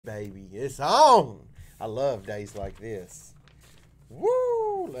Baby, it's on. I love days like this.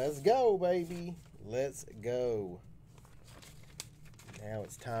 Woo! Let's go, baby. Let's go. Now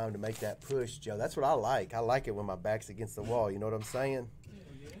it's time to make that push, Joe. That's what I like. I like it when my back's against the wall. You know what I'm saying?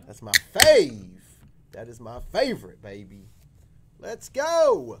 Yeah. That's my fave. That is my favorite, baby. Let's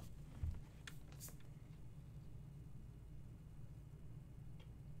go.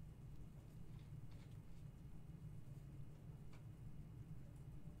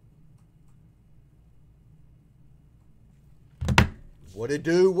 What it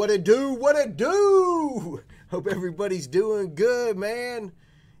do, what it do, what it do? Hope everybody's doing good, man.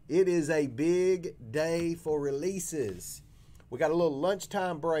 It is a big day for releases. We got a little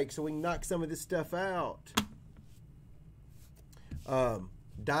lunchtime break so we can knock some of this stuff out.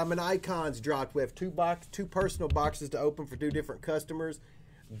 Diamond Icons dropped. We have two personal boxes to open for two different customers.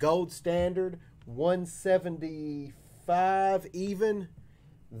 Gold Standard, 175 even.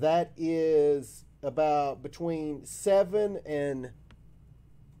 That is about between $7 and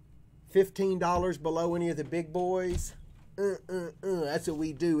 $15 below any of the big boys. That's what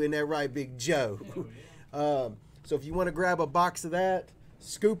we do, isn't that right, Big Joe? So if you want to grab a box of that,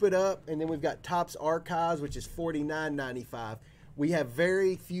 scoop it up, and then we've got Topps Archives, which is $49.95. We have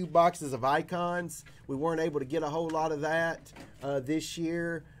very few boxes of icons. We weren't able to get a whole lot of that this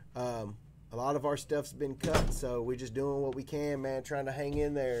year. A lot of our stuff's been cut, so we're just doing what we can, man, trying to hang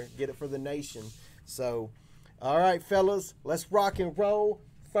in there, get it for the nation. So, all right, fellas, let's rock and roll.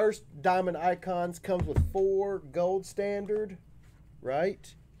 First Diamond Icons comes with 4 Gold Standard,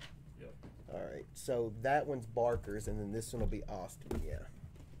 right? Yep. All right, so that one's Barker's, and then this one will be Austin, yeah.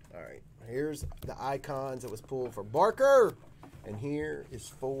 All right, here's the icons that was pulled for Barker, and here is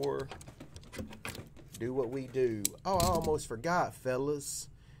for Do What We Do. Oh, I almost forgot, fellas.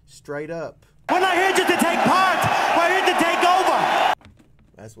 Straight up. We're not here just to take part. We're here to take over.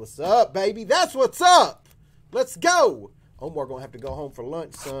 That's what's up, baby. That's what's up. Let's go. Omar gonna have to go home for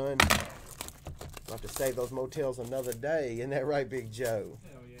lunch, son. We'll have to save those motels another day. Isn't that right, Big Joe?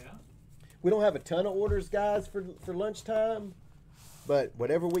 Hell yeah. We don't have a ton of orders, guys, for lunchtime. But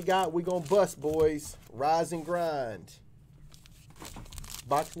whatever we got, we gonna bust, boys. Rise and grind.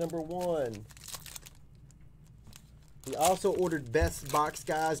 Box number 1. We also ordered Best Box,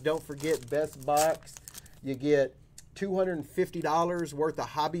 guys. Don't forget Best Box. You get $250 worth of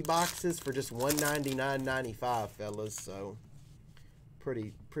hobby boxes for just $199.95, fellas. So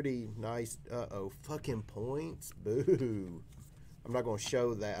pretty nice. Fucking points. Boo. I'm not gonna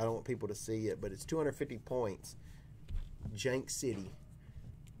show that. I don't want people to see it, but it's 250 points. Jank City.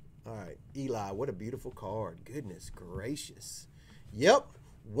 All right, Eli. What a beautiful card. Goodness gracious. Yep.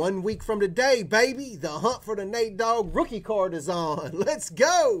 1 week from today, baby, the hunt for the Nate Dogg rookie card is on. Let's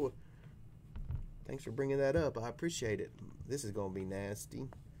go. Thanks for bringing that up. I appreciate it. This is going to be nasty.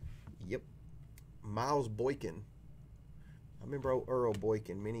 Yep. Miles Boykin. I remember old Earl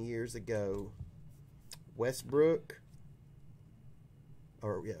Boykin many years ago. Westbrook.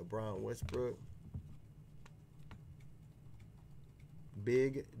 Or, yeah, Brian Westbrook.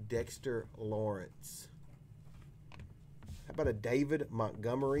 Big Dexter Lawrence. How about a David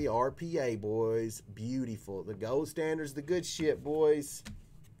Montgomery RPA, boys? Beautiful. The Gold Standard's the good shit, boys.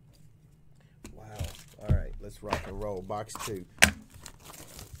 Wow. All right, let's rock and roll. Box 2.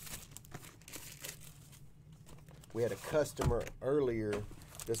 We had a customer earlier,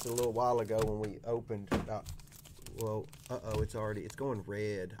 just a little while ago when we opened. It's going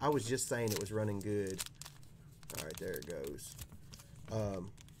red. I was just saying it was running good. All right, there it goes.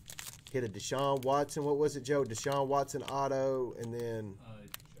 Hit a Deshaun Watson. What was it, Joe? Deshaun Watson auto, and then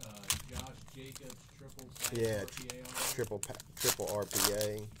Josh Jacobs triple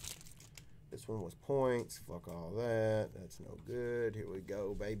RPA. This one was points. Fuck all that. That's no good. Here we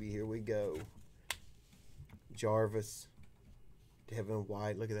go, baby. Here we go. Jarvis, Devin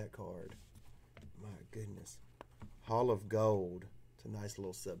White. Look at that card. My goodness. Hall of Gold. It's a nice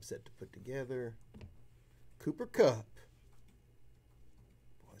little subset to put together. Cooper Kupp.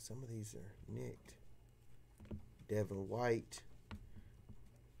 Some of these are nicked. Devin White.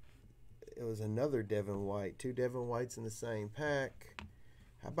 It was another Devin White. 2 Devin Whites in the same pack.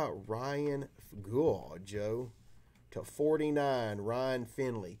 How about Ryan? Good, Joe. To 49, Ryan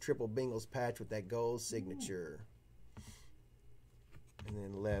Finley. Triple Bengals patch with that gold signature. And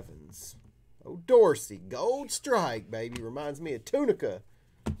then Levens. Oh, Dorsey. Gold strike, baby. Reminds me of Tunica.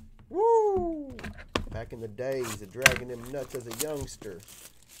 Woo! Back in the days of dragging them nuts as a youngster.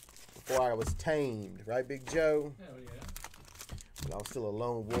 Before I was tamed, right, Big Joe? Hell yeah. When I was still a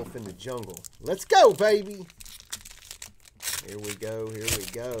lone wolf in the jungle. Let's go, baby. Here we go. Here we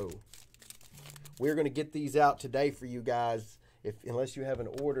go. We're going to get these out today for you guys unless you have an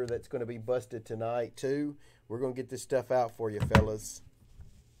order that's going to be busted tonight too. We're going to get this stuff out for you, fellas.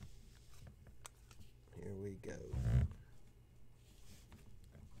 Here we go.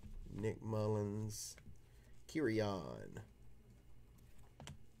 Nick Mullins. Kirion.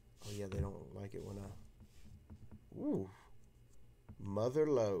 Oh, yeah, they don't like it when I... Ooh. Mother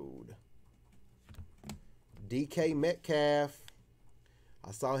Load. DK Metcalf.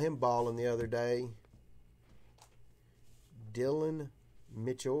 I saw him balling the other day. Dylan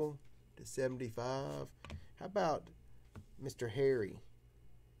Mitchell to 75. How about Mr. Harry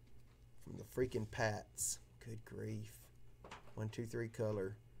from the freaking Pats? Good grief. 1, 2, 3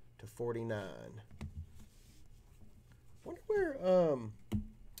 color to 49. Wonder where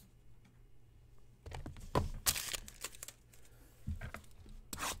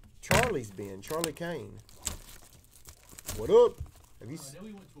Charlie's been. Charlie Kane. What up? Have you? I know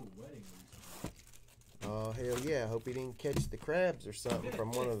he went to a wedding recently. Oh, hell yeah. I hope he didn't catch the crabs or something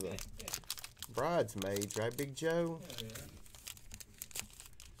from one of the bridesmaids, right, Big Joe? Yeah, yeah.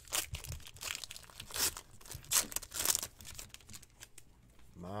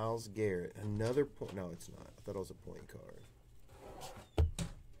 Miles Garrett. Another point. No, it's not. I thought it was a point card.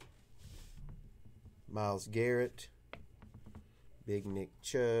 Miles Garrett. Big Nick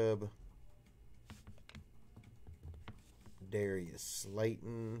Chubb. Darius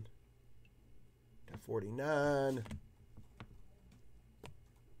Slayton to 49.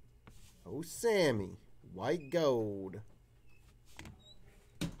 Oh, Sammy. White gold.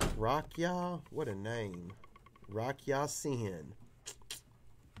 Rockya. What a name. Rockya Sin.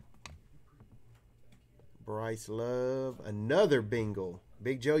 Bryce Love. Another Bengal.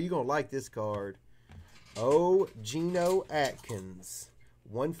 Big Joe, you're going to like this card. Oh, Geno Atkins.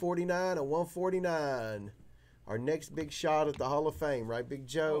 149 and 149. Our next big shot at the Hall of Fame, right, Big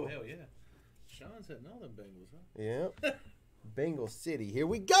Joe? Oh, hell yeah. Sean's hitting all them Bengals, huh? Yep. Bengal City. Here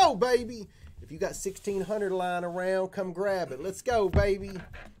we go, baby. If you got 1,600 lying around, come grab it. Let's go, baby.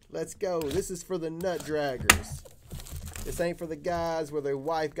 Let's go. This is for the nut draggers. This ain't for the guys where their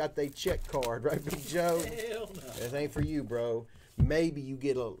wife got their check card, right, Big Joe? Hell no. This ain't for you, bro. Maybe you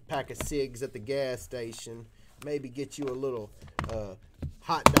get a pack of cigs at the gas station. Maybe get you a little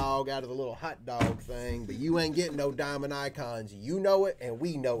hot dog out of the little hot dog thing. But you ain't getting no diamond icons. You know it, and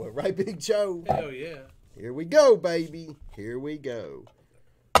we know it. Right, Big Joe? Hell yeah. Here we go, baby. Here we go.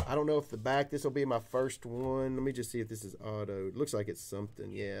 I don't know if the back, this will be my first one. Let me just see if this is auto. It looks like it's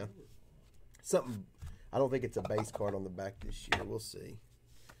something, yeah. Something. I don't think it's a base card on the back this year. We'll see.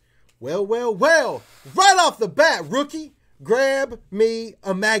 Well, well, well. Right off the bat, rookie. Grab me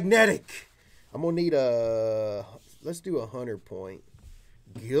a magnetic. I'm going to need a, let's do a 100 point.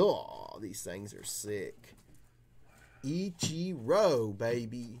 God, these things are sick. Rowe,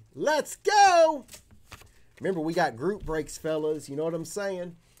 baby. Let's go. Remember, we got group breaks, fellas. You know what I'm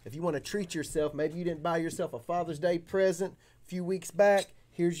saying? If you want to treat yourself, maybe you didn't buy yourself a Father's Day present a few weeks back.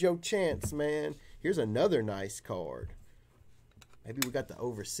 Here's your chance, man. Here's another nice card. Maybe we got the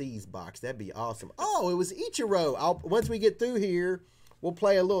overseas box. That'd be awesome. Oh, it was Ichiro. Once we get through here, we'll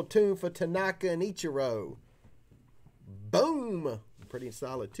play a little tune for Tanaka and Ichiro. Boom. Pretty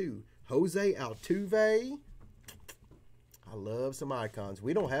solid, too. Jose Altuve. I love some icons.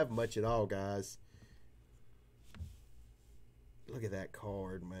 We don't have much at all, guys. Look at that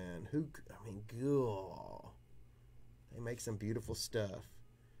card, man. God. They make some beautiful stuff.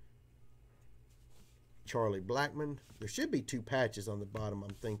 Charlie Blackmon. There should be 2 patches on the bottom,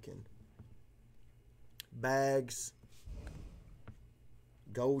 I'm thinking. Bags.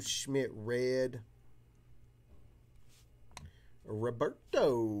 Goldschmidt red.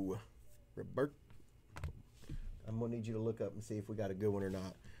 Roberto. I'm going to need you to look up and see if we got a good one or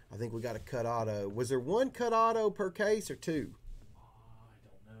not. I think we got a cut auto. Was there 1 cut auto per case or 2?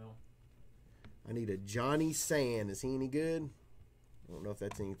 I don't know. I need a Johnny Sand. Is he any good? I don't know if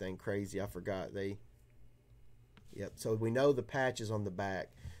that's anything crazy. I forgot. Yep, so we know the patch is on the back.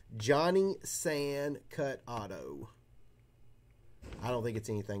 Johnny Sand cut auto. I don't think it's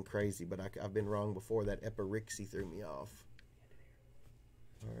anything crazy, but I've been wrong before. That Epirixie threw me off.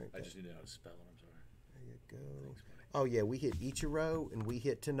 All right. I just need to know how to spell it. I'm sorry. There you go. Thanks, oh yeah, we hit Ichiro and we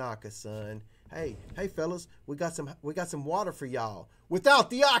hit Tanaka, son. Hey, fellas, we got some water for y'all without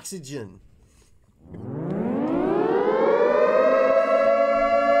the oxygen.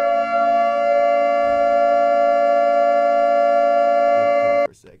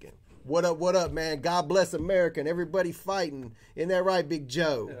 What up, man? God bless America and everybody fighting. Isn't that right, Big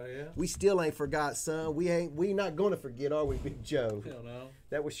Joe? Hell yeah. We still ain't forgot, son. We not gonna forget, are we, Big Joe? Hell no.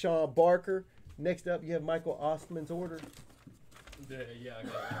 That was Sean Barker. Next up, you have Michael Ostman's order. Yeah, I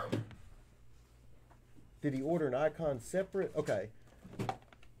got it. Did he order an icon separate? Okay.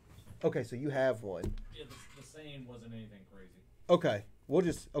 Okay, so you have one. Yeah, the same wasn't anything crazy. Okay, we'll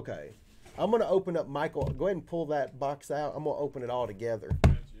just, okay. I'm going to open up Michael. Go ahead and pull that box out. I'm going to open it all together.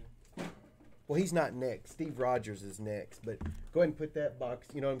 Well, he's not next. Steve Rogers is next. But go ahead and put that box,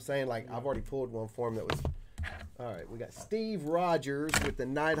 you know what I'm saying? Like, I've already pulled one for him that was, all right. We got Steve Rogers with the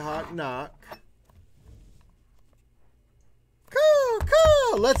Nighthawk knock.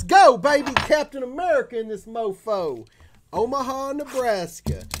 Cool. Let's go, baby. Captain America in this mofo. Omaha,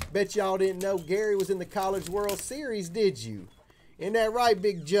 Nebraska. Bet y'all didn't know Gary was in the College World Series, did you? Isn't that right,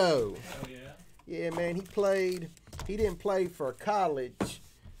 Big Joe? Oh, yeah. Yeah, man, he didn't play for college.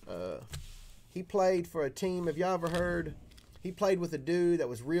 He played for a team, have y'all ever heard? He played with a dude that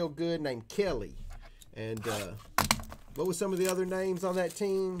was real good named Kelly. And what was some of the other names on that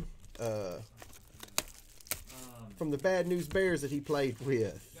team? From the Bad News Bears that he played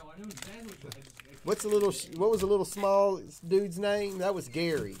with. No, I knew exactly. What was the little small dude's name? That was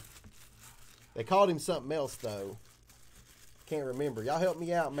Gary. They called him something else, though. Can't remember. Y'all help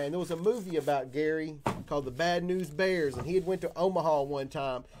me out, man. There was a movie about Gary called The Bad News Bears, and he had went to Omaha one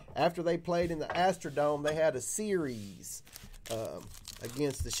time. After they played in the Astrodome, they had a series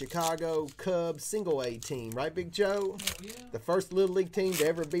against the Chicago Cubs single A team. Right, Big Joe? Oh, yeah. The first Little League team to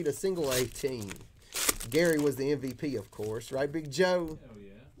ever beat a single A team. Gary was the MVP, of course. Right, Big Joe? Oh,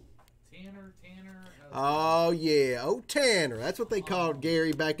 yeah. Tanner. Oh, yeah. Oh, Tanner. That's what they called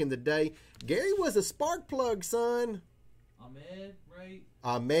Gary back in the day. Gary was a spark plug, son. Ahmed, right?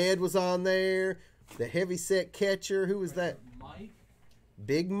 Ahmed was on there. The heavyset catcher. Who was that? Mike.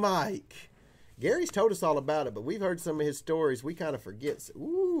 Big Mike. Gary's told us all about it, but we've heard some of his stories. We kind of forget.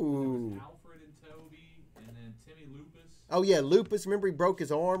 Ooh. Alfred and Toby, and then Timmy Lupus. Oh, yeah, Lupus. Remember he broke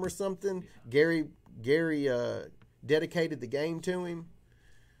his arm or something? Yeah. Gary dedicated the game to him.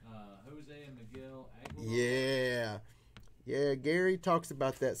 Jose and Miguel Aguilar. Yeah. Yeah, Gary talks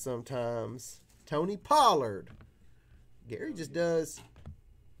about that sometimes. Tony Pollard. Gary just does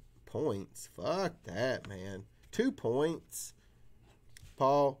points. Fuck that, man. 2 points.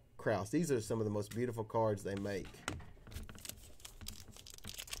 Paul Krause. These are some of the most beautiful cards they make.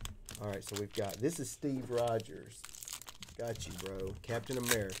 All right, so we've got, this is Steve Rogers. Got you, bro. Captain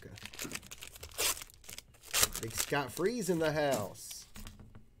America. Big Scott Freeze in the house.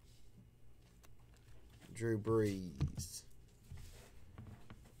 Drew Brees.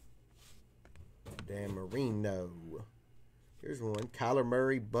 Dan Marino. Here's one. Kyler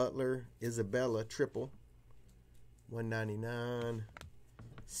Murray, Butler, Isabella, triple. 199.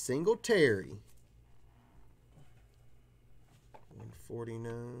 Singletary.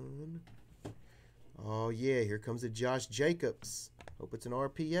 149. Oh, yeah. Here comes a Josh Jacobs. Hope it's an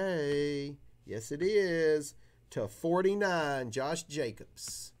RPA. Yes, it is. To 49, Josh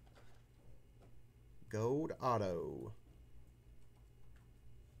Jacobs. Gold auto.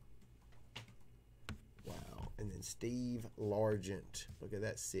 Wow. And then Steve Largent. Look at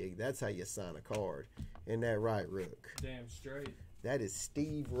that sig. That's how you sign a card. Isn't that right, Rook? Damn straight. That is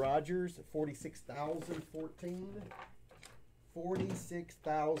Steve Rogers, 46,014.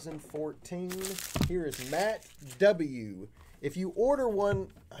 46,014. Here is Matt W. If you order one,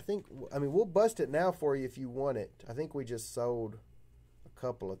 we'll bust it now for you if you want it. I think we just sold a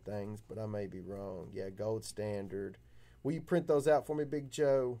couple of things, but I may be wrong. Yeah, gold standard. Will you print those out for me, Big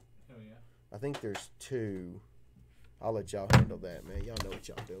Joe? Oh, yeah. I think there's 2. I'll let y'all handle that, man. Y'all know what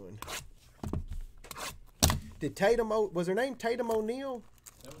y'all doing. Did was her name Tatum O'Neal?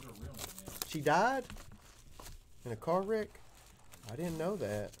 That was her real name, yeah. She died in a car wreck? I didn't know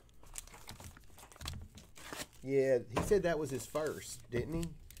that. Yeah, he said that was his first, didn't he?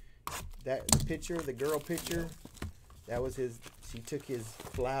 That picture, the girl picture, that was his, she took his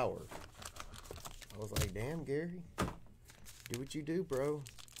flower. I was like, damn, Gary, do what you do, bro.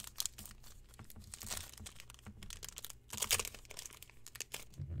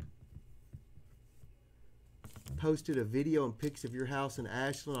 Posted a video and pics of your house in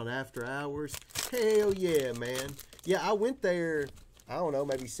Ashland on After Hours. Hell yeah, man. Yeah, I went there, I don't know,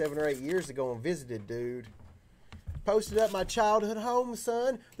 maybe 7 or 8 years ago and visited, dude. Posted up my childhood home,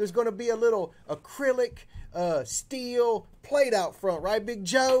 son. There's going to be a little acrylic steel plate out front, right, Big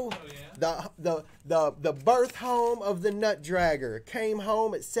Joe? Oh, yeah. The birth home of the nut dragger. Came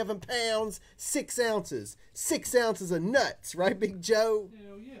home at 7 pounds, 6 ounces. 6 ounces of nuts, right, Big Joe?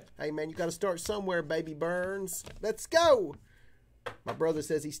 Hell yeah. Hey, man, you got to start somewhere, baby Burns. Let's go. My brother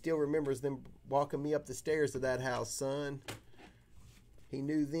says he still remembers them walking me up the stairs of that house, son. He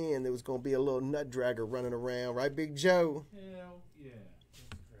knew then there was going to be a little nut dragger running around, right, Big Joe? Hell yeah. That's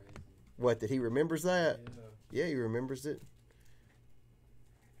crazy. What, that he remembers that? Yeah. Yeah, he remembers it.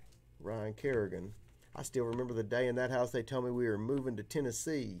 Ryan Kerrigan. I still remember the day in that house they told me we were moving to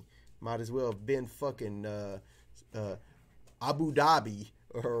Tennessee. Might as well have been fucking Abu Dhabi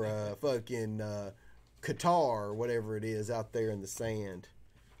or fucking Qatar or whatever it is out there in the sand.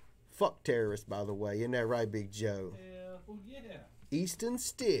 Fuck terrorists, by the way. Isn't that right, Big Joe? Yeah, well, yeah. Easton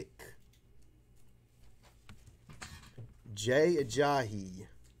Stick. Jay Ajayi.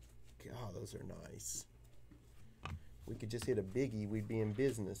 God, those are nice. We could just hit a biggie, we'd be in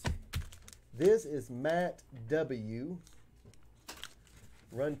business. This is Matt W.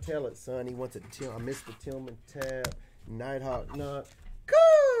 Run tell it, son. He wants a I missed the Tillman tap. Nighthawk nut.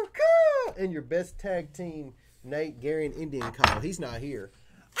 Coo, coo. And your best tag team, Nate, Gary, and Indian Call. He's not here.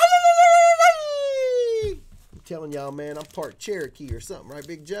 I'm telling y'all, man, I'm part Cherokee or something, right,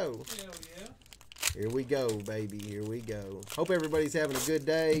 Big Joe? Hell yeah. Here we go, baby. Here we go. Hope everybody's having a good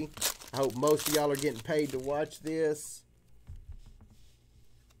day. I hope most of y'all are getting paid to watch this.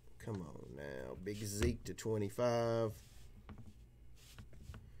 Come on now. Big Zeke to 25.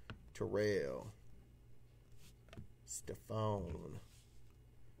 Terrell. Stephone.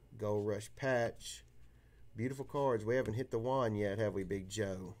 Gold Rush Patch. Beautiful cards. We haven't hit the wand yet, have we, Big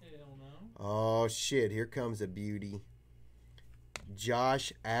Joe? Hell no. Oh, shit. Here comes a beauty.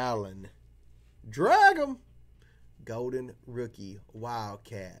 Josh Allen. Drag 'em. Golden Rookie.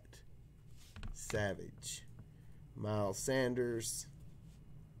 Wildcat. Savage. Miles Sanders.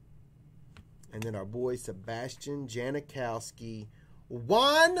 And then our boy Sebastian Janikowski.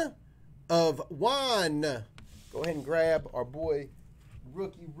 One of one. Go ahead and grab our boy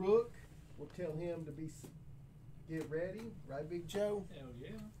Rookie Rook. We'll tell him to get ready. Right, Big Joe? Hell yeah.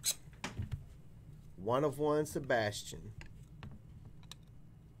 One of one, Sebastian.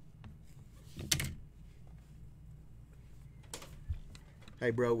 Hey,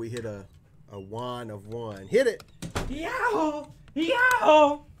 bro, we hit a one of one. Hit it. Yow!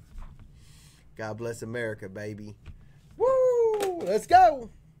 Yow! God bless America, baby. Woo! Let's go.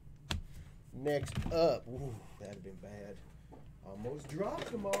 Next up. Ooh, that'd have been bad. Almost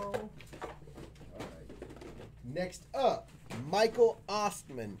dropped them all. All right. Next up, Michael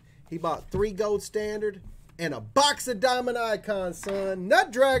Ostman. He bought 3 gold standard and a box of diamond icons, son.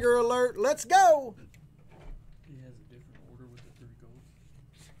 Nut dragger alert. Let's go. He has a different order with the 3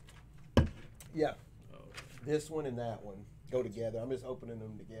 gold. Yeah. Oh, okay. This one and that one go together. I'm just opening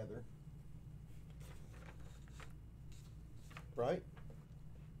them together. Right?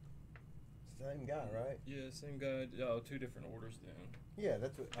 Same guy, right? Yeah, same guy. Oh, 2 different orders then. Yeah,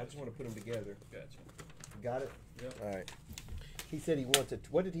 that's what I just want to put them together. Gotcha. Got it? Yep. All right. He said he wants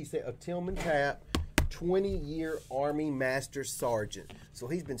what did he say? A Tillman Tap, 20-year Army Master Sergeant. So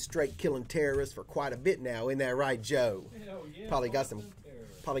he's been straight killing terrorists for quite a bit now. Isn't that right, Joe? Hell yeah. Probably got Boston some terror.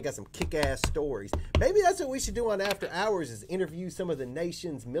 Probably got some kick-ass stories. Maybe that's what we should do on After Hours is interview some of the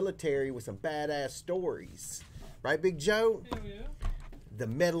nation's military with some badass stories. Right, Big Joe? Hell yeah. The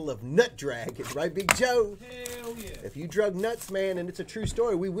Medal of Nut Dragons. Right, Big Joe? Hell yeah. If you drug nuts, man, and it's a true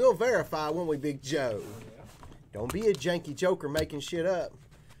story, we will verify, won't we, Big Joe? Don't be a janky joker making shit up.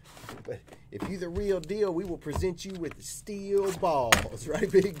 But if you're the real deal, we will present you with steel balls.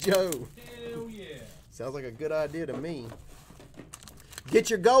 Right, Big Joe? Hell yeah. Sounds like a good idea to me. Get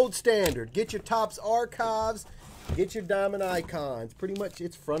your gold standard. Get your Topps archives. Get your diamond icons. Pretty much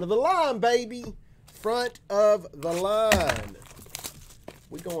it's front of the line, baby. Front of the line.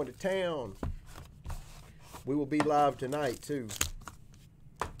 We going to town. We will be live tonight, too.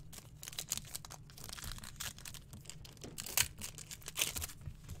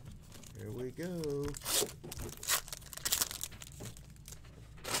 There we go.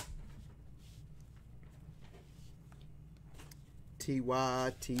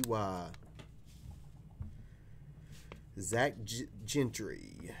 T.Y. Zach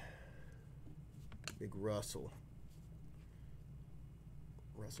Gentry. Big Russell.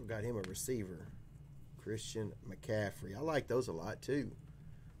 Russell got him a receiver. Christian McCaffrey. I like those a lot, too.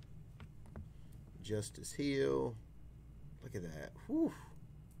 Justice Hill. Look at that. Whew.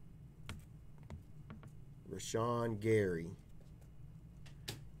 Rashawn Gary.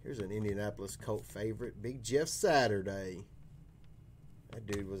 Here's an Indianapolis Colt favorite. Big Jeff Saturday. That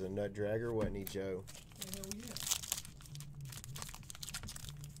dude was a nut dragger, wasn't he, Joe? Hell yeah.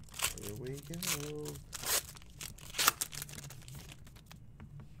 Here we go.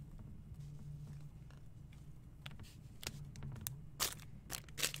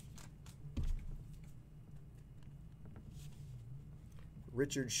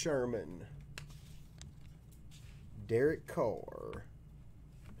 Richard Sherman. Derek Carr.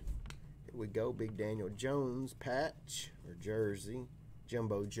 Here we go. Big Daniel Jones patch or jersey.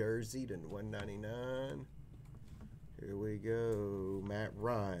 Jumbo jersey to 199. Here we go. Matt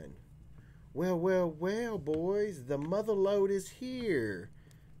Ryan. Well, well, well, boys. The mother load is here.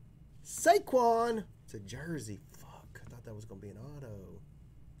 Saquon. It's a jersey. Fuck. I thought that was going to be an auto.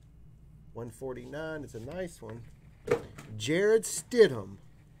 149. It's a nice one. Jared Stidham.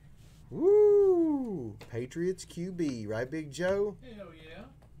 Woo. Patriots QB. Right, Big Joe? Hell yeah.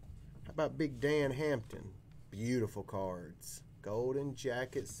 How about Big Dan Hampton? Beautiful cards. Golden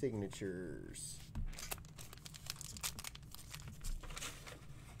jacket signatures.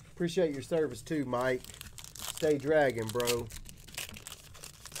 Appreciate your service too, Mike. Stay dragging, bro.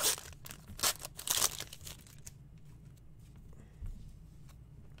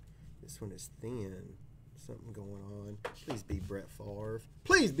 This one is thin. Something going on. Please be Brett Favre.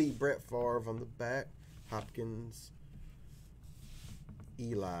 Please be Brett Favre on the back. Hopkins.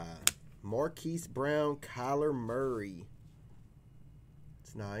 Eli. Marquise Brown. Kyler Murray.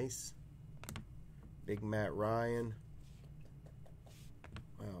 It's nice. Big Matt Ryan.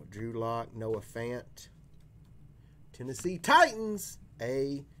 Wow, Drew Lock, Noah Fant. Tennessee Titans,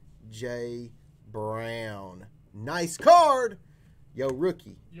 A.J. Brown. Nice card. Yo,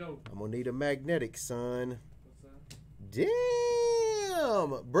 rookie. Yo. I'm going to need a magnetic, son. What's that?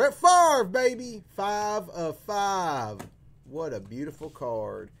 Damn. Brett Favre, baby. 5 of 5. What a beautiful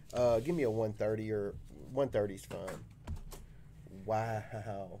card. Give me a 130 or 130's fine. Wow.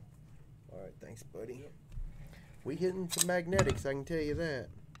 All right, thanks, buddy. Yep. We hitting some magnetics, I can tell you that.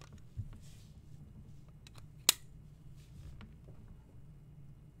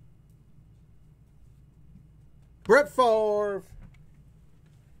 Brett Favre.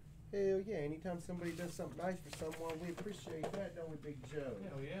 Hell yeah, anytime somebody does something nice for someone, we appreciate that, don't we, Big Joe?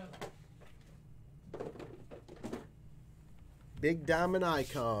 Hell yeah. Big Diamond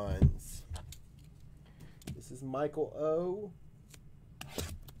Icons. This is Michael O.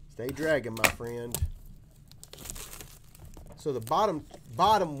 Stay dragging, my friend. So the bottom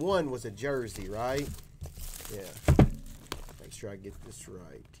one was a jersey, right? Yeah. Make sure I get this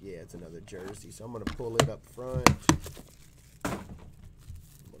right. Yeah, it's another jersey. So I'm going to pull it up front. I'm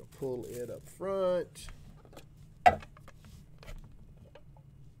going to pull it up front.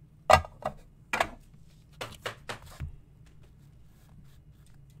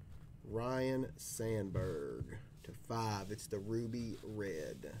 Ryan Sandberg to 5. It's the ruby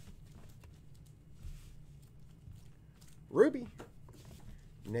red. Ruby.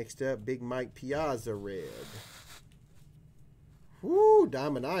 Next up, Big Mike Piazza red. Woo,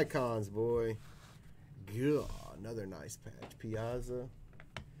 Diamond Icons, boy. God, another nice patch. Piazza.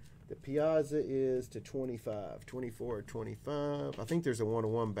 The Piazza is to 25. 24 or 25. I think there's a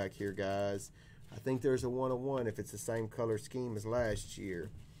 101 back here, guys. I think there's a 101 if it's the same color scheme as last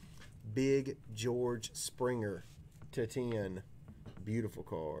year. Big George Springer to 10. Beautiful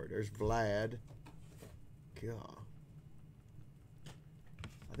card. There's Vlad. God.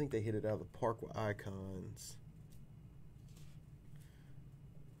 I think they hit it out of the park with icons.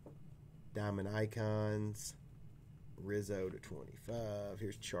 Diamond Icons. Rizzo to 25.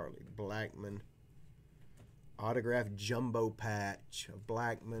 Here's Charlie Blackman. Autographed jumbo patch of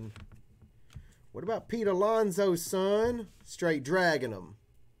Blackman. What about Pete Alonso, son? Straight dragging him.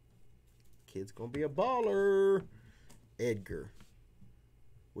 Kid's going to be a baller. Edgar.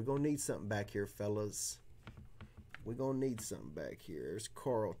 We're going to need something back here, fellas. We're going to need something back here. There's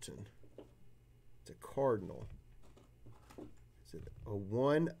Carlton. It's a Cardinal. Is it a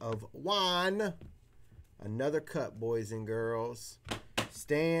 1 of 1? Another cut, boys and girls.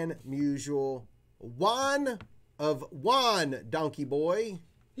 Stan Musial. 1 of 1, donkey boy.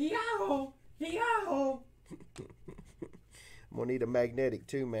 Yahoo! Yahoo! I'm going to need a magnetic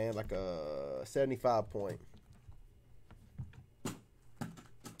too, man. Like a 75 point. I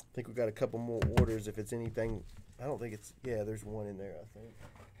think we got a couple more orders if it's anything. I don't think it's, yeah, there's one in there, I think.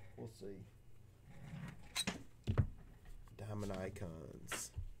 We'll see. Diamond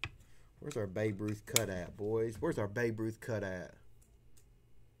Icons. Where's our Babe Ruth cut at, boys? Where's our Babe Ruth cut at?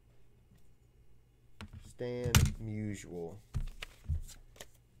 Stan Musial.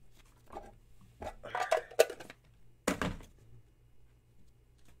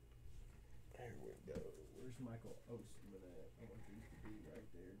 There we go. Where's Michael Osterman at? I want these to be right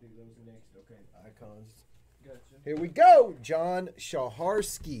there. Do those next. Okay, icons. Gotcha. Here we go. John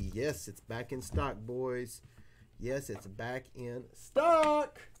Shaharski. Yes, it's back in stock, boys. Yes, it's back in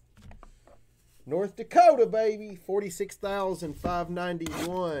stock. North Dakota, baby.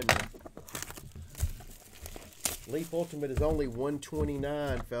 46,591. Leaf Ultimate is only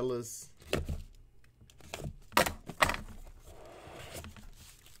 129, fellas.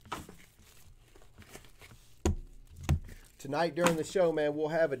 Tonight during the show, man, we'll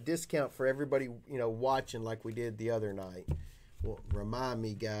have a discount for everybody, you know, watching like we did the other night. Well, remind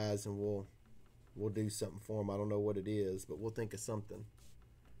me, guys, and we'll we'll do something for him. I don't know what it is, but we'll think of something.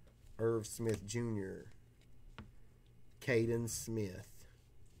 Irv Smith Jr., Caden Smith.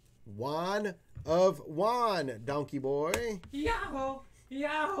 Wine of Wine, donkey boy. Yahoo!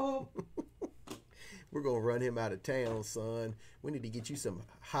 Yahoo! We're going to run him out of town, son. We need to get you some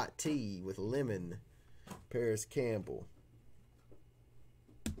hot tea with lemon. Paris Campbell.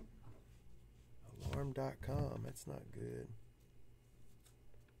 Alarm.com. That's not good.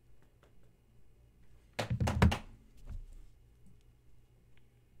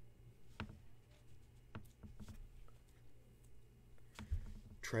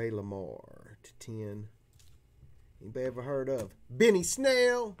 Trey Lamar to 10. Anybody ever heard of Benny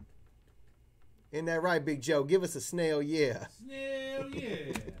Snell? Isn't that right, Big Joe? Give us a snail, yeah. Snail,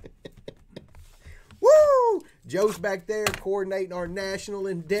 yeah. Woo! Joe's back there coordinating our national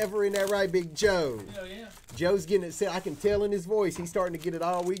endeavor. Isn't that right, Big Joe? Hell yeah. Joe's getting it set. I can tell in his voice. He's starting to get it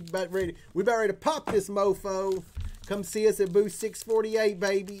all. We about ready to pop this mofo. Come see us at booth 648,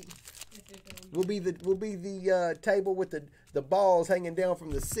 baby. We'll be the table with the balls hanging down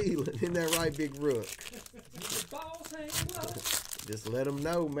from the ceiling. Isn't that right, Big Rook? The balls hang low. Just let them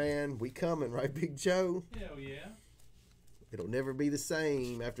know, man. We coming, right, Big Joe? Hell yeah. It'll never be the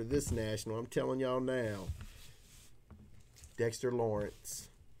same after this national. I'm telling y'all now. Dexter Lawrence.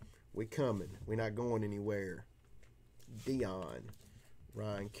 We coming. We're not going anywhere. Dion.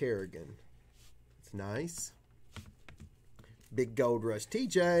 Ryan Kerrigan. It's nice. Big Gold Rush.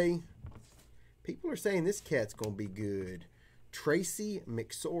 TJ. People are saying this cat's going to be good. Tracy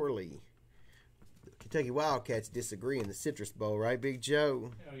McSorley. The Kentucky Wildcats disagree in the Citrus Bowl, right, Big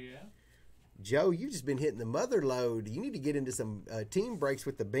Joe? Hell yeah. Joe, you've just been hitting the mother load. You need to get into some team breaks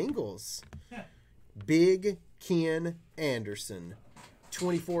with the Bengals. Big Ken Anderson.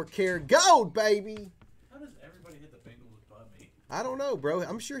 24 karat gold, baby. How does everybody hit the Bengals but me? I don't know, bro.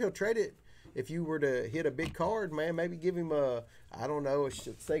 I'm sure he'll trade it if you were to hit a big card, man. Maybe give him a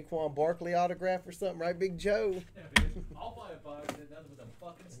Saquon Barkley autograph or something, right, Big Joe? Yeah, dude. I'll buy a box and nothing with the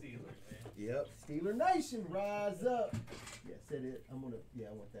fucking Steelers, man. Yep. Steeler Nation, rise up. Yeah, said it. I want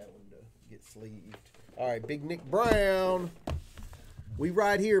that one to get sleeved. All right, Big Nick Brown. We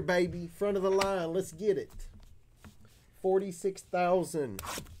right here, baby. Front of the line. Let's get it.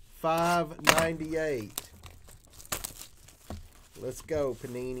 46,598. Let's go,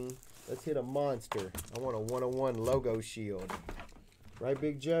 Panini. Let's hit a monster. I want a 101 logo shield. Right,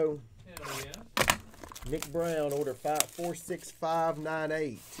 Big Joe? Hell yeah. Nick Brown, order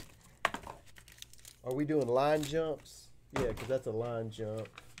 46598. Are we doing line jumps? Yeah, because that's a line jump.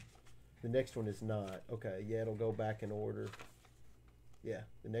 The next one is not. Okay, yeah, it'll go back in order. Yeah,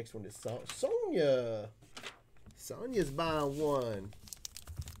 the next one is Sonia. Sonia's buying one.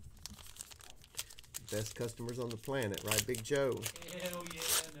 Best customers on the planet, right, Big Joe? Hell yeah,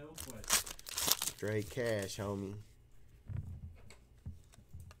 no question. Straight cash, homie.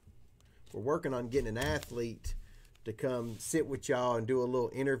 We're working on getting an athlete to come sit with y'all and do a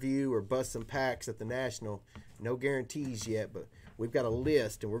little interview or bust some packs at the National. No guarantees yet, but we've got a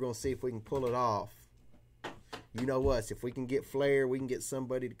list, and we're going to see if we can pull it off. You know us. If we can get Flair, we can get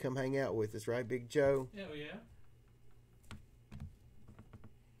somebody to come hang out with us, right, Big Joe? Hell yeah.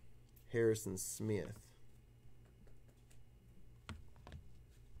 Harrison Smith.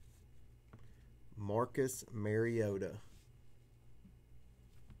 Marcus Mariota.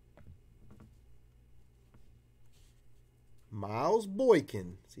 Miles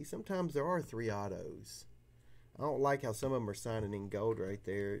Boykin. See, sometimes there are 3 autos. I don't like how some of them are signing in gold right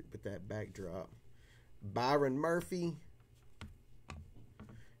there with that backdrop. Byron Murphy.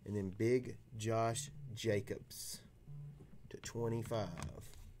 And then Big Josh Jacobs to 25.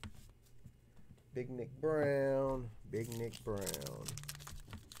 Big Nick Brown. Big Nick Brown.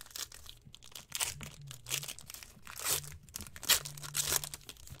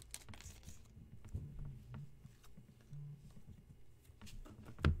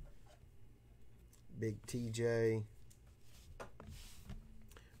 Big TJ.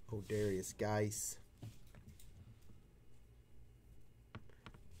 Darius Geis.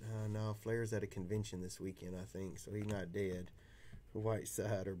 No, Flair's at a convention this weekend, I think, so he's not dead.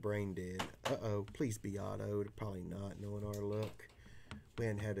 Whiteside or brain dead. Uh-oh, please be auto. Probably not, knowing our luck. We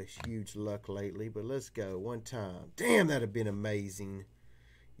haven't had a huge luck lately, but let's go one time. Damn, that'd have been amazing.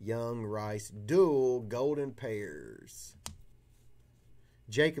 Young Rice dual golden pairs.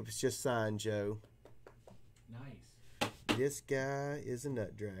 Jacobs just signed, Joe. Nice. This guy is a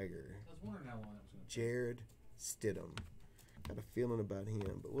nut dragger. I was wondering how long that was going to Jared Stidham. Got a feeling about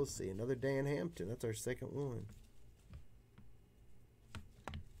him, but we'll see. Another Dan Hampton. That's our second one.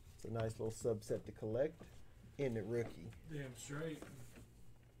 It's a nice little subset to collect. Isn't it, rookie? Damn straight.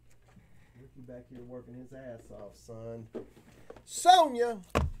 Ricky back here working his ass off, son. Sonia!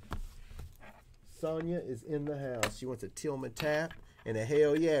 Sonia is in the house. She wants a Tillman tap and a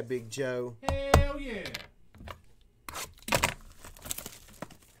hell yeah, Big Joe. Hell yeah.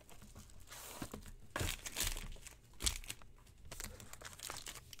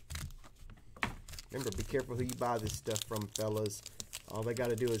 Remember, be careful who you buy this stuff from, fellas. All they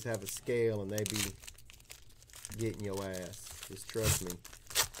got to do is have a scale and they be getting your ass. Just trust me.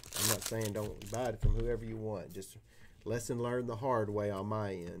 I'm not saying don't buy it from whoever you want. Just lesson learned the hard way on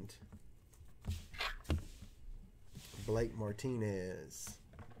my end. Blake Martinez.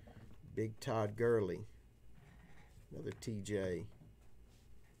 Big Todd Gurley. Another TJ.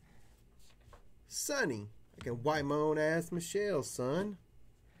 Sonny. I can wipe my own ass, Michelle, son.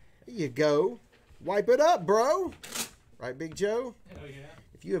 There you go. Wipe it up, bro. Right, Big Joe? Hell yeah.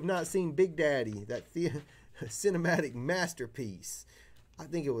 If you have not seen Big Daddy, that cinematic masterpiece, I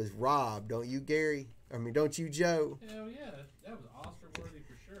think it was Rob, don't you, Gary? I mean, don't you, Joe? Hell yeah. That was Oscar-worthy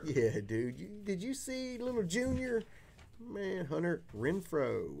for sure. Yeah, dude. Did you see Little Junior? Man, Hunter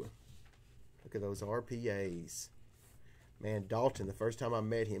Renfro. Look at those RPAs. Man, Dalton, the first time I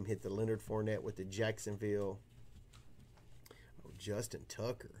met him, hit the Leonard Fournette with the Jacksonville. Oh, Justin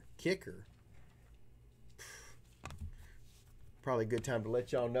Tucker. Kicker. Probably a good time to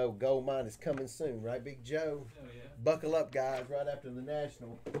let y'all know Gold Mine is coming soon, right, Big Joe? Hell yeah. Buckle up, guys. Right after the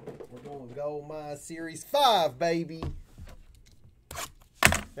National, we're going Gold Mine Series 5, baby.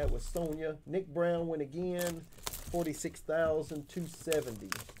 That was Sonia. Nick Brown went again.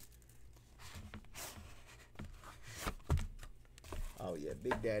 46,270. Oh, yeah.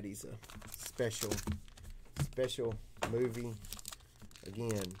 Big Daddy's a special movie.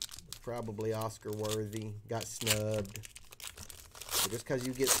 Again, probably Oscar worthy. Got snubbed. But just because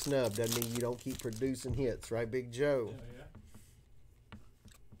you get snubbed doesn't mean you don't keep producing hits, right, Big Joe? Hell yeah.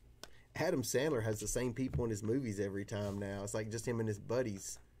 Adam Sandler has the same people in his movies every time now. It's like just him and his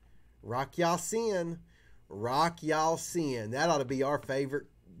buddies. Rock Y'all Sin. Rock Y'all Sin. That ought to be our favorite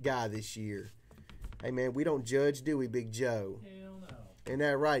guy this year. Hey, man, we don't judge, do we, Big Joe? Hell no. Ain't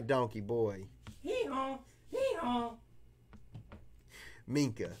that right, Donkey Boy? Hee-haw, hee-haw.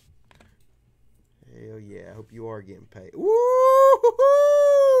 Minka. Hell yeah, I hope you are getting paid. Woo!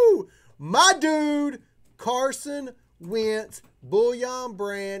 My dude, Carson Wentz, Bullion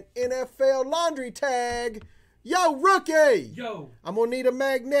Brand, NFL laundry tag. Yo, rookie! Yo. I'm going to need a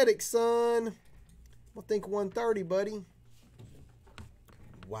magnetic, son. I think 130, buddy.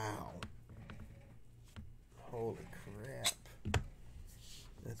 Wow. Holy crap.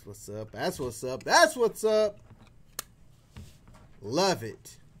 That's what's up. That's what's up. That's what's up. Love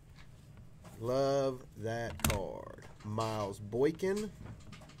it. Love that card. Miles Boykin.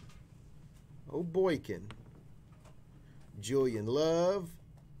 Oh, Boykin. Julian Love.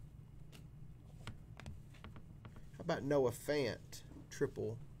 How about Noah Fant?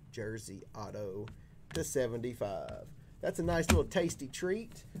 Triple jersey auto to 75. That's a nice little tasty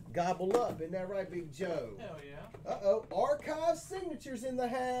treat. Gobble up. Isn't that right, Big Joe? Hell yeah. Uh-oh. Archive signatures in the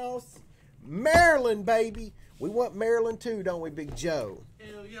house. Maryland, baby. We want Maryland too, don't we, Big Joe?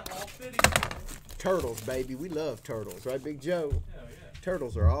 Hell yeah. All fitting. Turtles, baby. We love turtles, right, Big Joe? Hell yeah.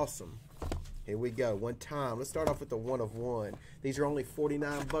 Turtles are awesome. Here we go. One time. Let's start off with the 1 of 1. These are only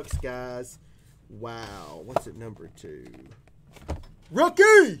 49 bucks, guys. Wow. What's at number 2?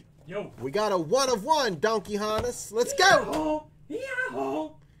 Rookie! Yo. We got a 1 of 1, Donkey Hannes. Let's go! Yahoo!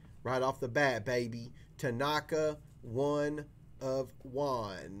 Yahoo! Right off the bat, baby. Tanaka, 1 of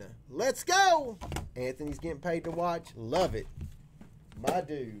 1. Let's go! Anthony's getting paid to watch. Love it. My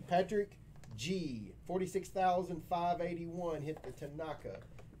dude. Patrick G. 46,581 hit the Tanaka.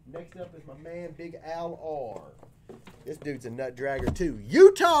 Next up is my man, Big Al R. This dude's a nut dragger too.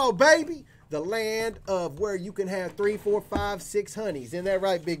 Utah, baby! The land of where you can have 3, 4, 5, 6 honeys. Isn't that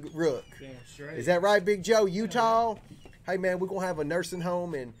right, Big Rook? Damn straight. Is that right, Big Joe? Utah? Hey, man, we're going to have a nursing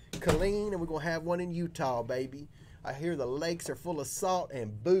home in Killeen, and we're going to have one in Utah, baby. I hear the lakes are full of salt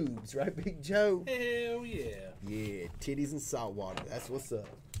and boobs, right, Big Joe? Hell yeah. Yeah, titties and salt water. That's what's up.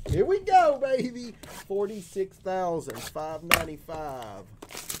 Here we go, baby. 46,595.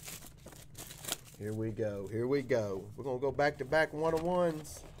 Here we go. Here we go. We're going to go back-to-back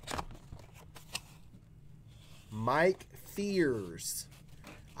 1-of-1s. Mike Fears.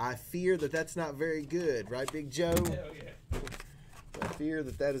 I fear that that's not very good. Right, Big Joe? Hell yeah. I fear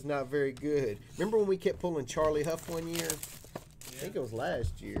that that is not very good. Remember when we kept pulling Charlie Huff one year? I think it was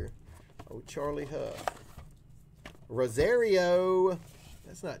last year. Oh, Charlie Huff. Rosario.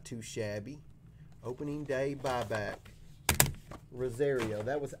 That's not too shabby. Opening day buyback. Rosario.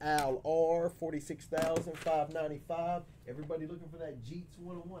 That was Al R. 46,595. Everybody looking for that Jeets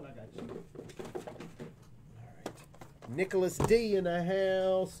 101? I got you. All right. Nicholas D in the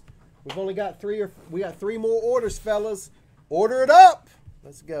house. We've only got we got three more orders, fellas. Order it up.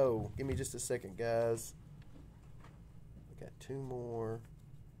 Let's go. Give me just a second, guys. We got two more.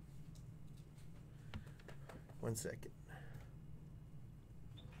 1 second.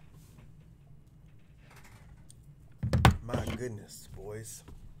 My goodness, boys.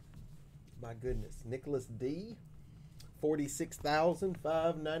 My goodness. Nicholas D.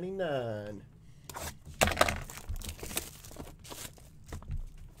 46,599.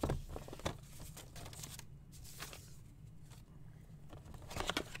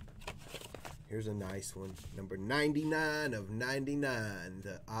 Here's a nice one. Number 99 of 99.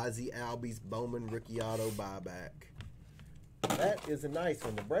 The Ozzie Albies Bowman Rookie Auto Buyback. That is a nice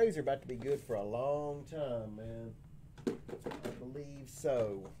one. The Braves are about to be good for a long time, man. I believe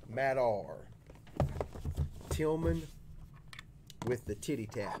so. Matt R. Tillman with the titty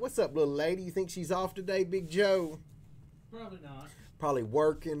tap. What's up, little lady? You think she's off today, Big Joe? Probably not. Probably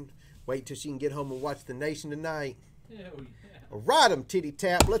working. Wait till she can get home and watch The Nation tonight. Hell yeah. All right, 'em titty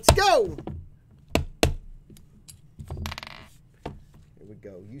tap. Let's go. Here we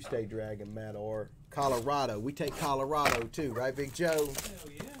go. You stay dragging, Matt R. Colorado. We take Colorado too, right, Big Joe?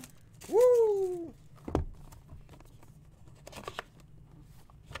 Hell yeah. Woo!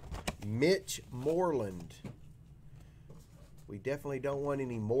 Mitch Moreland. We definitely don't want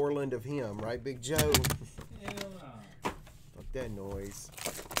any Moreland of him, right, Big Joe? Hell no. Fuck that noise.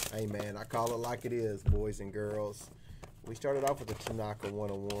 Hey, man, I call it like it is, boys and girls. We started off with the Tanaka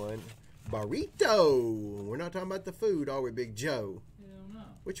 101. Burrito. We're not talking about the food, are we, Big Joe? Hell no.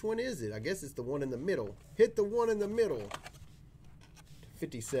 Which one is it? I guess it's the one in the middle. Hit the one in the middle.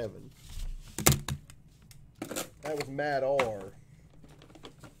 57. That was Matt R.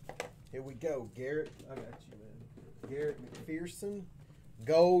 Here we go, Garrett. I got you, man. Garrett McPherson.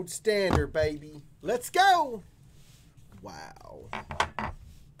 Gold standard, baby. Let's go. Wow.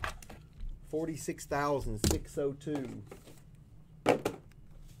 46,602.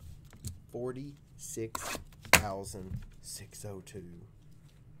 46,602.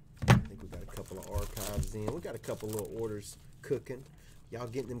 I think we got a couple of archives in. We got a couple little orders cooking. Y'all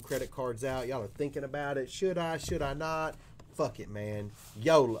getting them credit cards out. Y'all are thinking about it. Should I? Should I not? Fuck it, man.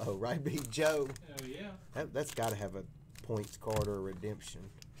 YOLO, right, Big Joe? Hell yeah. That's got to have a points card or a redemption.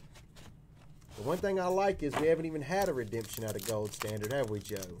 The one thing I like is we haven't even had a redemption out of Gold Standard, have we,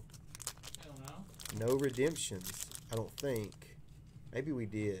 Joe? Hell no. No redemptions, I don't think. Maybe we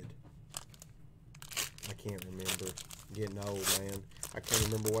did. I can't remember. I'm getting old, man. I can't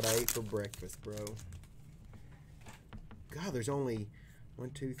remember what I ate for breakfast, bro. God, there's only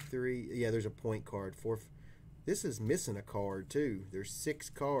 1, 2, 3. Yeah, there's a point card. 4. This is missing a card too. There's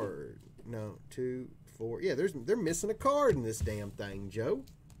 6 cards. No, 2, 4. Yeah, they're missing a card in this damn thing, Joe.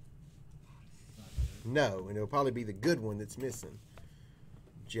 No, and it'll probably be the good one that's missing.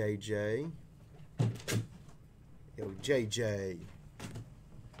 JJ. Yo, JJ.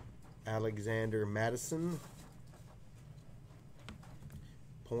 Alexander Madison.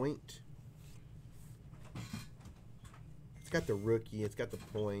 Point. It's got the rookie. It's got the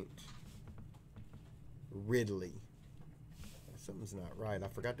point. Ridley. Something's not right. I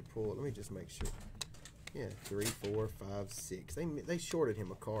forgot to pull it. Let me just make sure. Yeah, 3, 4, 5, 6. They shorted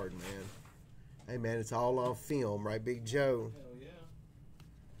him a card, man. Hey, man, it's all on film, right, Big Joe? Hell yeah.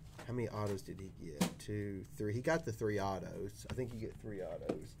 How many autos did he get? 2, 3. He got the 3 autos. I think you get 3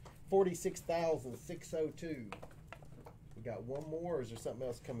 autos. 46,602. We got one more, or is there something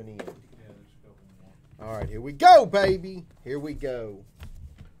else coming in? Yeah, there's a couple more. All right, here we go, baby. Here we go.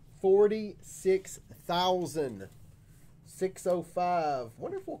 46,605.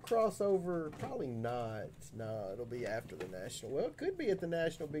 Wonder if we'll cross over. Probably not. No, it'll be after the National. Well, it could be at the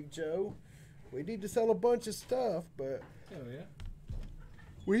National, Big Joe. We need to sell a bunch of stuff, but Hell yeah.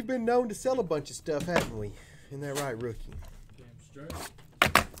 we've been known to sell a bunch of stuff, haven't we? Isn't that right, Rookie? Damn straight.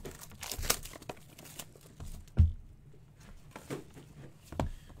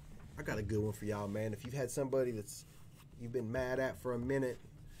 I got a good one for y'all, man. If you've had somebody that's you've been mad at for a minute,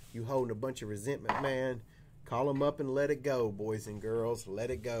 you holding a bunch of resentment, man, call them up and let it go, boys and girls. Let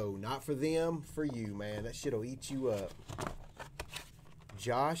it go. Not for them, for you, man. That shit'll eat you up.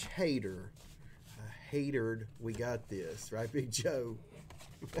 Josh Hader. Hatered, we got this. Right, Big Joe?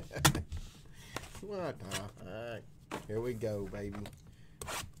 What? All right. Here we go, baby.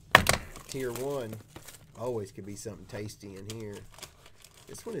 Tier 1. Always could be something tasty in here.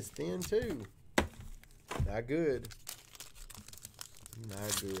 This one is thin, too. Not good.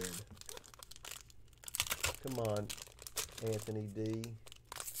 Not good. Come on, Anthony D.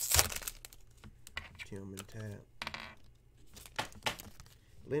 Tillman Tap.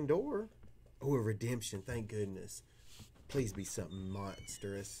 Lindor. Oh, a redemption. Thank goodness. Please be something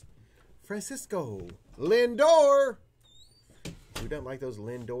monstrous. Francisco. Lindor. We don't like those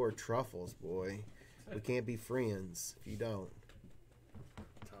Lindor truffles, boy. We can't be friends if you don't.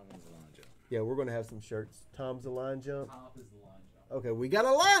 Tom's the line jump. Yeah, we're going to have some shirts. Tom's the line jump. Top is the line jump. Okay, we got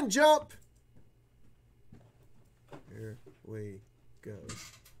a line jump. Here we go. Here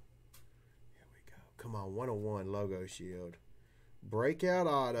we go. Come on, 101 logo shield. Breakout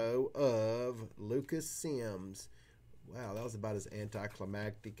auto of Lucas Sims. Wow, that was about as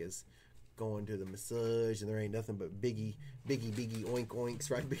anticlimactic as going to the massage, and there ain't nothing but biggie oink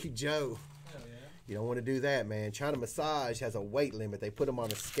oinks, right, Big Joe? Hell yeah. You don't want to do that, man. China Massage has a weight limit. They put them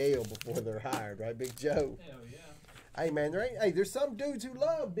on a scale before they're hired, right, Big Joe? Hell yeah. Hey, man, there's some dudes who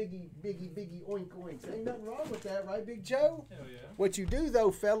love biggie oink oinks. Ain't nothing wrong with that, right, Big Joe? Hell yeah. What you do though,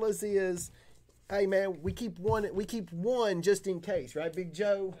 fellas, is, hey man, we keep one just in case, right, Big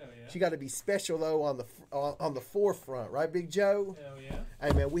Joe? Hell yeah. She got to be special though on the forefront, right, Big Joe? Hell yeah.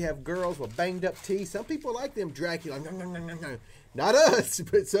 Hey man, we have girls with banged up teeth. Some people like them Dracula. Not us,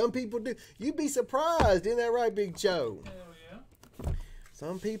 but some people do. You'd be surprised, isn't that right, Big Joe? Hell yeah.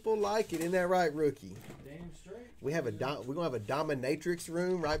 Some people like it, isn't that right, Rookie? Damn straight. We're gonna have a dominatrix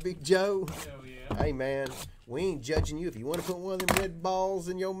room, right, Big Joe? Hell yeah. Hey man, we ain't judging you. If you want to put one of them red balls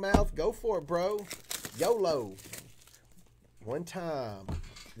in your mouth, go for it, bro. YOLO. One time.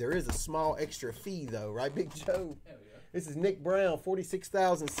 There is a small extra fee though, right, Big Joe? Hell yeah. This is Nick Brown,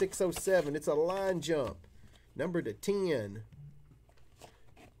 46,607. It's a line jump. Number to 10.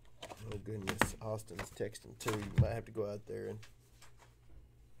 Oh goodness, Austin's texting too. You might have to go out there and.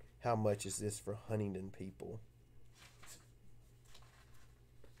 How much is this for Huntington people?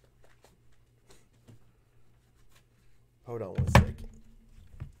 Hold on 1 second.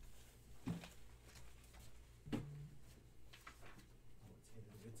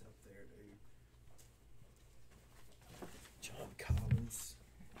 It's up there, dude. John Collins.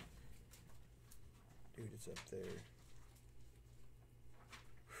 Dude, it's up there.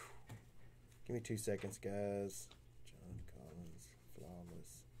 Whew. Give me 2 seconds, guys. John Collins,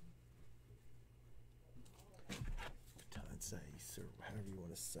 flawless. Or however you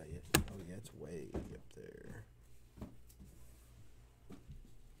want to say it. Oh yeah, it's way up there.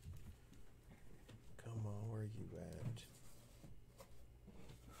 Come on, where are you at?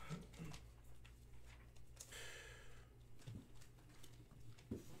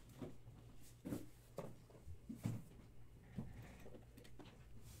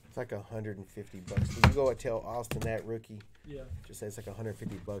 It's like $150. Can you go and tell Austin that, Rookie? Yeah. Just say it's like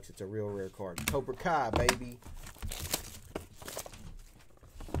 $150. It's a real rare card. Cobra Kai, baby.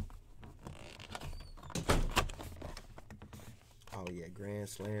 Oh yeah, Grand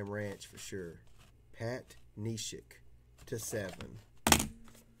Slam Ranch for sure. Pat Neshek to 7.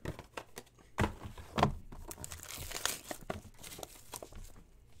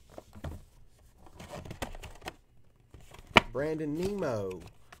 Brandon Nemo,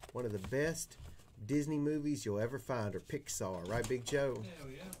 one of the best Disney movies you'll ever find, or Pixar, right, Big Joe? Hell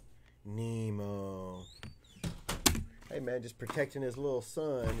yeah. Nemo. Hey man, just protecting his little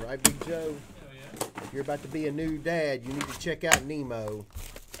son, right, Big Joe? Hell yeah. If you're about to be a new dad, you need to check out Nemo.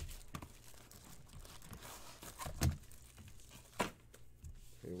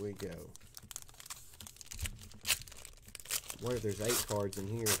 Here we go. I wonder if there's 8 cards in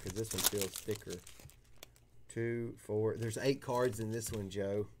here, because this one feels thicker. 2, 4. There's 8 cards in this one,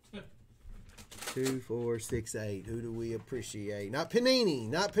 Joe. 2, 4, 6, 8. Who do we appreciate? Not Panini.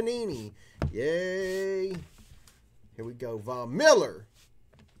 Not Panini. Yay. Here we go. Von Miller.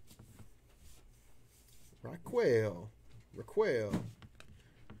 Raquel.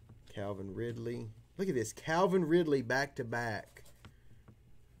 Calvin Ridley. Look at this. Calvin Ridley back to back.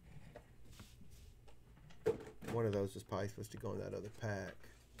 One of those was probably supposed to go in that other pack.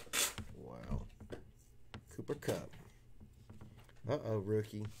 Wow. Cooper Kupp. Uh-oh,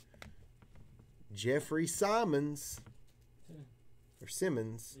 rookie. Jeffrey Simmons. Or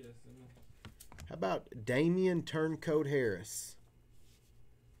Simmons. Yes. How about Damian Turncoat Harris?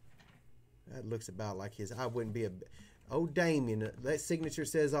 That looks about like his. I wouldn't be a. Oh, Damian. That signature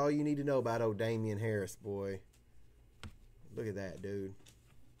says all you need to know about old Damian Harris, boy. Look at that, dude.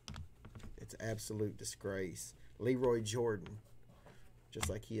 It's absolute disgrace. Leroy Jordan. Just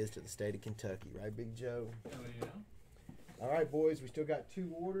like he is to the state of Kentucky, right, Big Joe? Hell yeah. All right, boys. We still got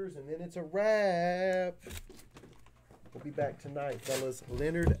 2 orders, and then it's a wrap. We'll be back tonight, fellas.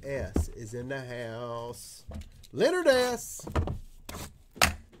 Leonard S. is in the house. Leonard S.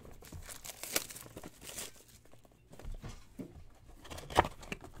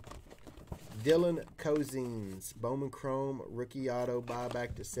 Dylan Cozines, Bowman Chrome, rookie auto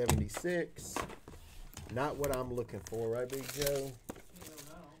buyback to 76. Not what I'm looking for, right, Big Joe?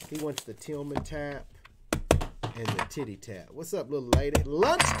 He wants the Tillman tap and the titty tap. What's up, little lady?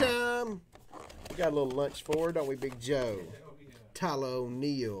 Lunchtime! We got a little lunch for her, don't we, Big Joe? Tyler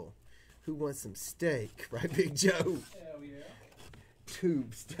O'Neill. Who wants some steak, right, Big Joe? Hell yeah.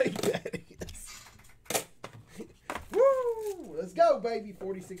 Tube steak, that is. Woo! Let's go, baby.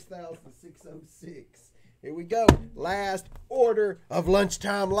 46,606. Here we go. Last order of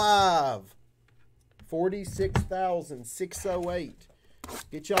Lunchtime Live. 46,608.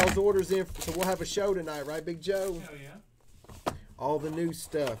 Get y'all's orders in, so we'll have a show tonight, right, Big Joe? Hell yeah. All the new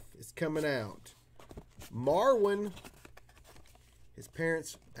stuff is coming out. Marwin. His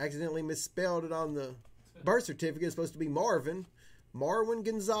parents accidentally misspelled it on the birth certificate. It's supposed to be Marvin. Marwin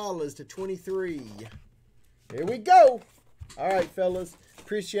Gonzalez to 23. Here we go. All right, fellas.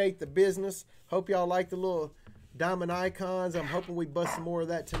 Appreciate the business. Hope y'all like the little diamond icons. I'm hoping we bust some more of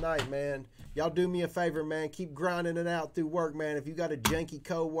that tonight, man. Y'all do me a favor, man. Keep grinding it out through work, man. If you got a janky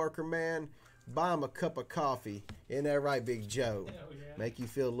co-worker, man, buy him a cup of coffee. Isn't that right, Big Joe? Hell yeah. Make you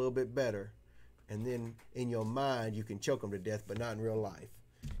feel a little bit better. And then in your mind, you can choke them to death, but not in real life.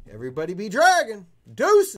 Everybody be dragging. Deuces.